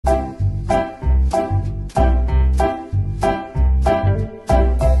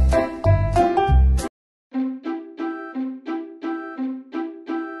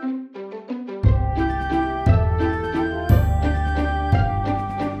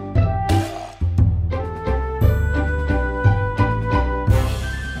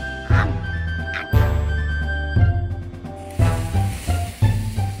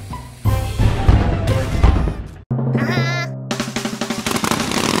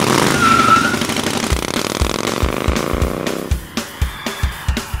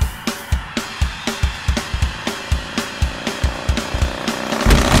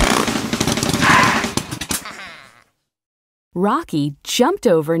Rocky jumped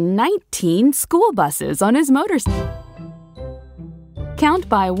over 19 school buses on his motorcycle. Count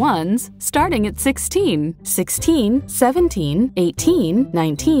by ones, starting at 16. 16, 17, 18,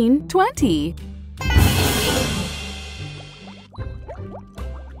 19, 20.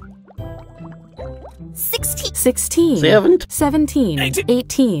 Sixteen, 17,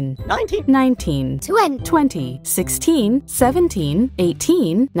 18, 19, 20, 16, 17,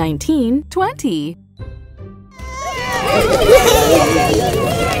 18, 19, 20.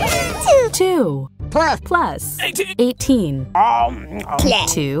 2 plus 18.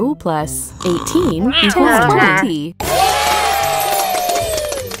 2 plus 18 equals 20.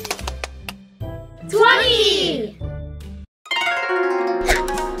 20!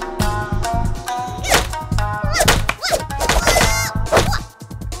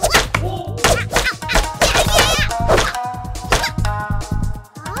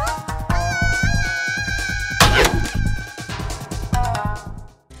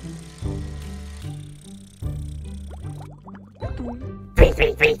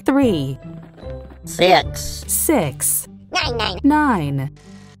 Three. 6. 9.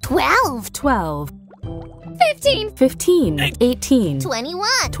 12. 15. 18.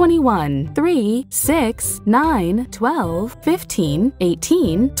 21. 3, 6, 9, 12, 15,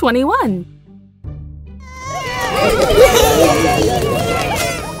 18, 21.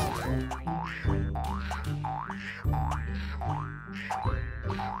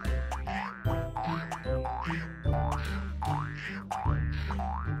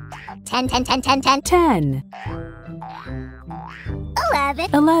 10.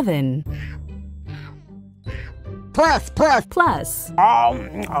 11. Plus.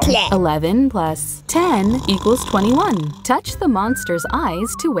 11 plus 10 equals 21. Touch the monster's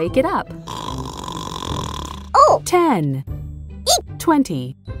eyes to wake it up. 10.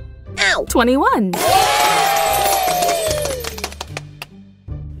 20. 21.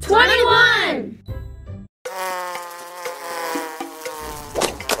 21!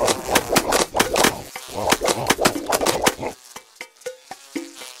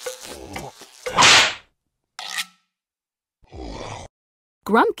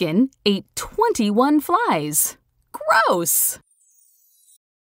 Grumpkin ate 21 flies. Gross!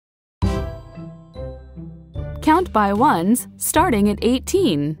 Count by ones, starting at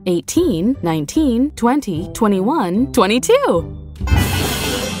 18. 18, 19, 20, 21, 22.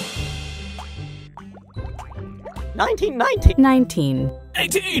 19.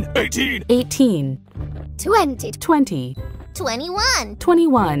 18. 20.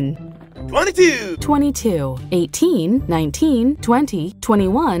 21. 22. 18, 19, 20,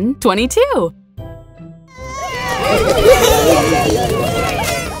 21, 22.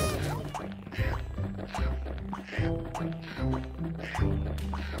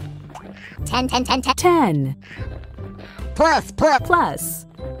 10. Plus.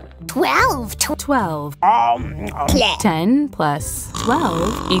 12. 10 plus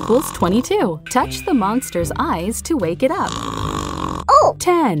 12 equals 22. Touch the monster's eyes to wake it up.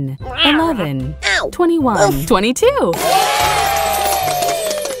 10, 11, 21, 22.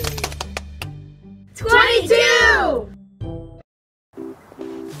 22!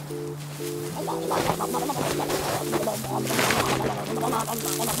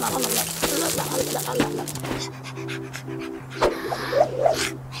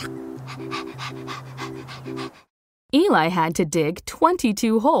 Eli had to dig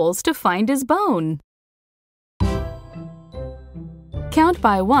 22 holes to find his bone. Count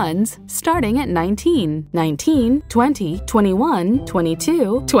by ones, starting at 19. 19, 20, 21,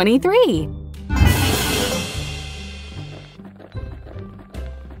 22, 23.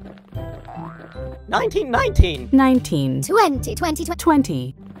 19.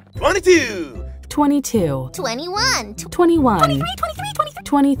 20. 22. 21.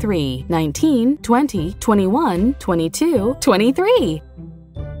 23. 19, 20, 21, 22, 23.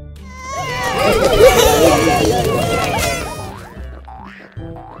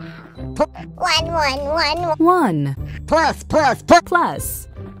 1 plus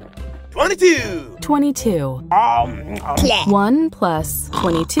 22. 1 plus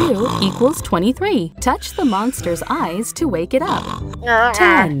 22 equals 23. Touch the monster's eyes to wake it up.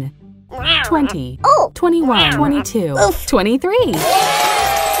 10, 20, 21, 22, 23.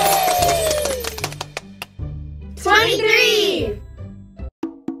 23!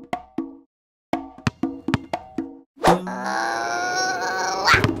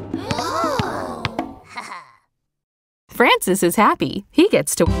 Francis is happy. He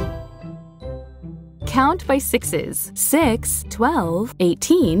gets to count by sixes. 6, 12,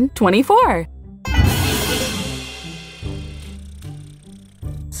 18, 24.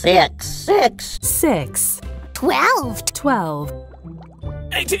 6. 6. 12. 12.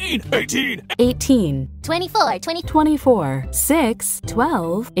 18. 18. 18. 24. 24. 6,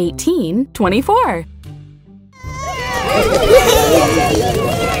 12, 18, 24.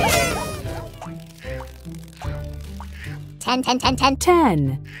 10. 10. 10. 10.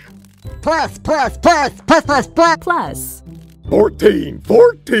 10. Plus. Plus. 14.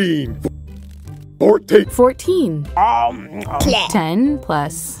 14. 14. 14. 10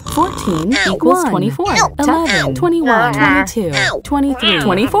 plus 14 equals 24. 11, 21, 22, 23,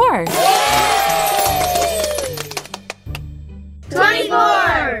 24.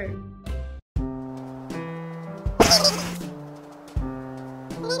 24.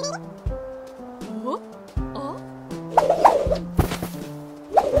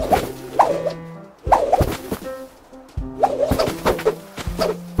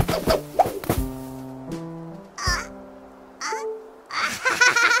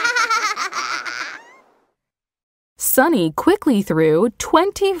 Sunny quickly threw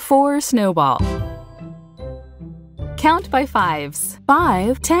 24 snowballs. Count by fives.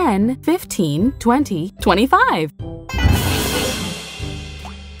 5, 10, 15, 20, 25.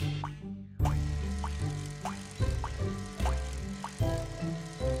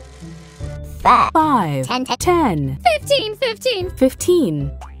 5, 10. 10, 15. 15.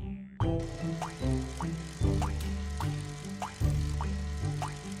 15.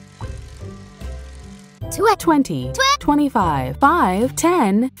 20, 25, 5,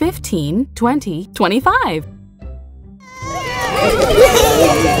 10, 15, 20, 25.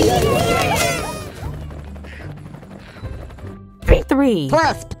 3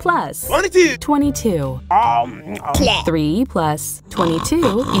 plus 22. 22. 3 plus 22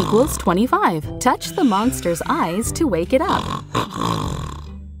 equals 25. Touch the monster's eyes to wake it up.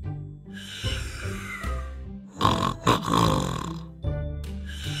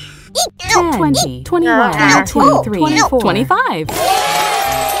 10, 20, 21, 23, 24, 25.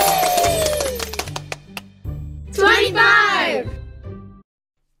 25.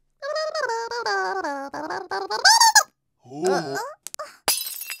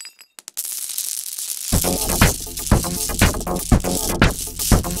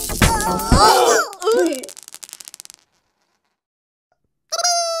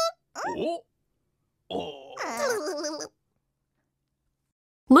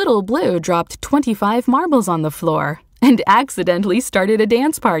 Little Blue dropped 25 marbles on the floor and accidentally started a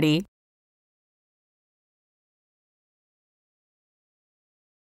dance party.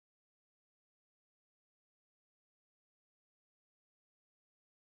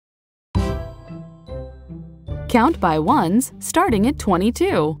 Count by ones starting at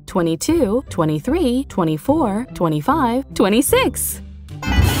 22, 22, 23, 24, 25, 26.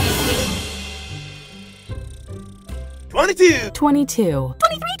 22. 22,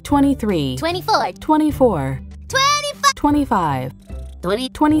 23, 24. 24, 25. 25,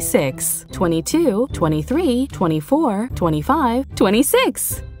 26, 22, 23, 24, 25,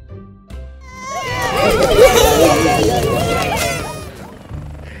 26.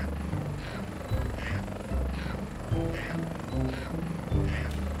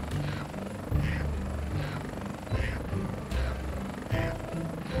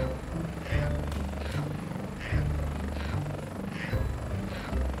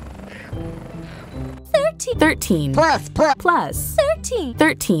 13 plus 13.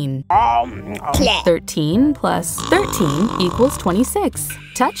 13. 13 plus 13 equals 26.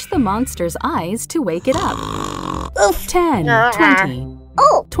 Touch the monster's eyes to wake it up. 10, 20,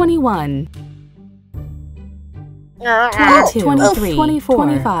 21, 22, 23, 24,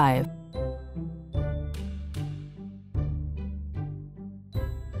 25.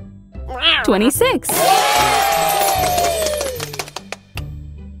 26.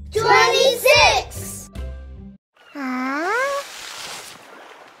 26.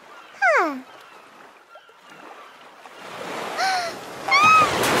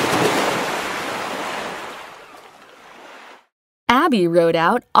 Abby wrote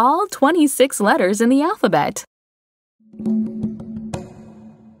out all 26 letters in the alphabet.